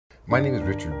My name is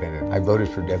Richard Bennett. I voted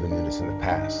for Devin Nunes in the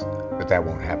past, but that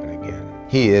won't happen again.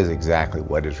 He is exactly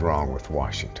what is wrong with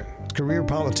Washington. Career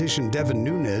politician Devin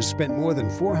Nunes spent more than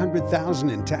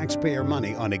 $400,000 in taxpayer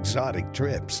money on exotic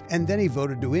trips, and then he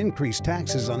voted to increase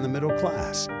taxes on the middle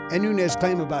class. And Nunes'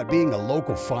 claim about being a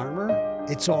local farmer?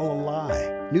 It's all a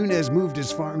lie. Nunes moved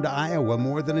his farm to Iowa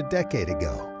more than a decade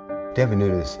ago. Devin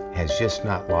Nunes has just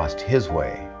not lost his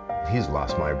way. He's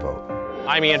lost my vote.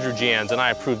 I'm Andrew Jans, and I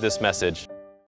approve this message.